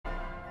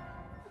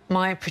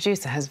My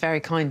producer has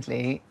very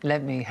kindly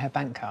lent me her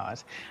bank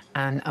card,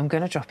 and I'm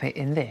going to drop it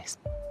in this,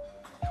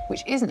 which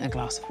isn't a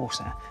glass of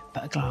water,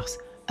 but a glass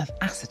of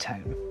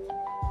acetone.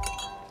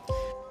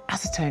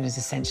 Acetone is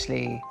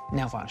essentially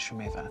nail varnish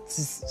remover. This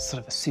is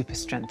sort of a super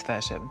strength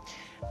version.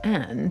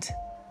 And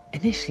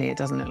initially, it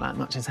doesn't look like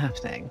much is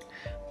happening,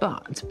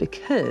 but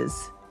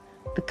because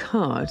the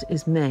card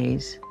is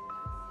made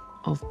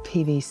of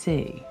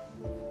PVC.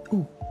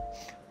 Ooh,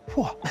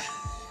 what?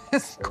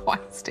 It's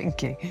quite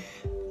stinky.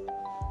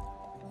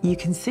 You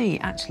can see,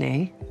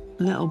 actually,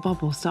 little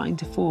bubbles starting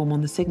to form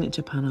on the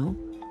signature panel,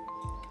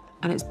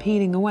 and it's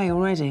peeling away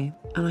already.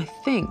 And I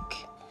think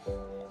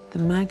the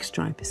mag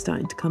stripe is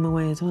starting to come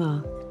away as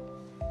well.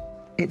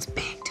 It's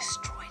being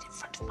destroyed in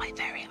front of my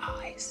very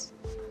eyes.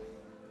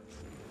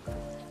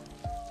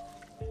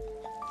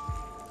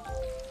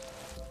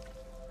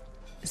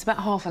 It's about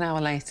half an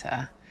hour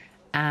later,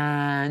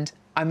 and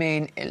I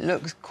mean, it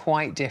looks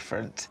quite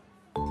different.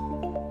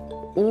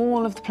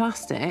 All of the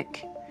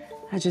plastic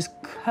had just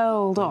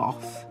curled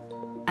off,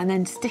 and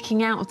then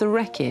sticking out of the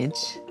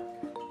wreckage,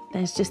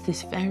 there's just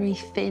this very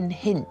thin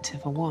hint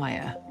of a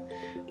wire,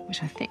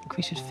 which I think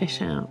we should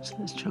fish out.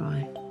 Let's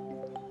try.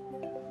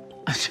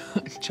 I'm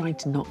trying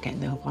to not get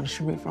nail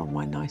varnish remover on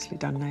my nicely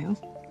done nail.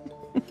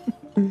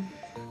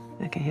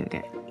 OK, here we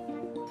go.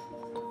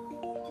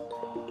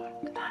 Oh,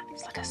 look at that,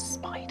 it's like a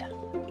spider.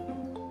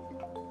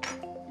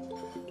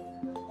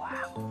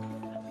 Wow.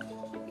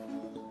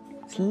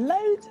 There's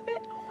loads of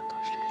it. Oh my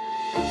gosh.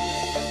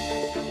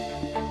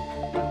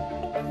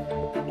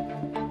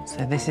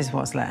 So this is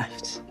what's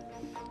left.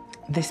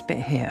 This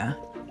bit here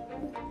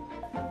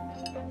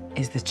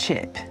is the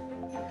chip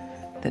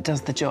that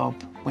does the job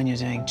when you're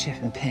doing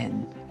chip and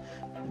pin.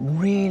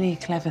 Really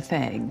clever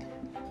thing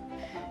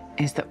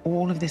is that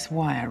all of this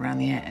wire around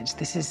the edge,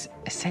 this is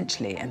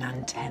essentially an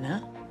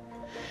antenna.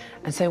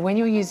 And so when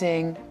you're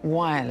using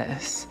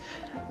wireless,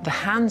 the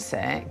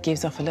handset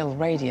gives off a little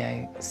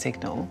radio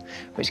signal,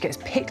 which gets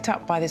picked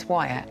up by this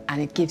wire,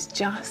 and it gives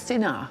just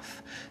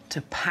enough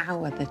to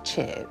power the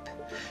chip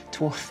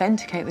to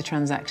authenticate the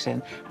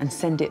transaction and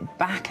send it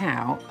back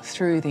out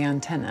through the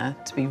antenna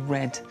to be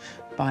read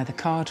by the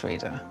card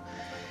reader.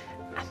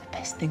 And the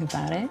best thing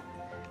about it,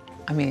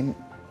 I mean,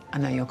 I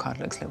know your card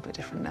looks a little bit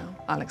different now,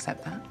 I'll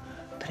accept that,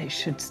 but it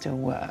should still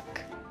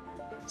work.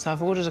 So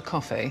I've ordered a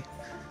coffee.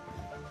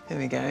 Here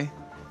we go.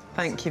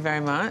 Thank you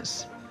very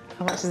much.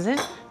 How much is it?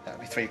 That'll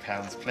be £3,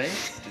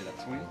 please. Do that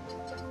for you.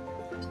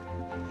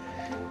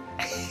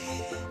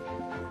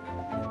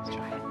 Let's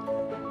try it.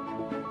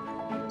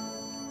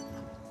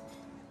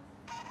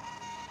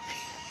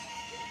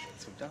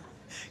 It's all done.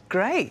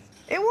 Great.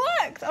 It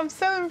worked. I'm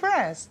so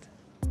impressed.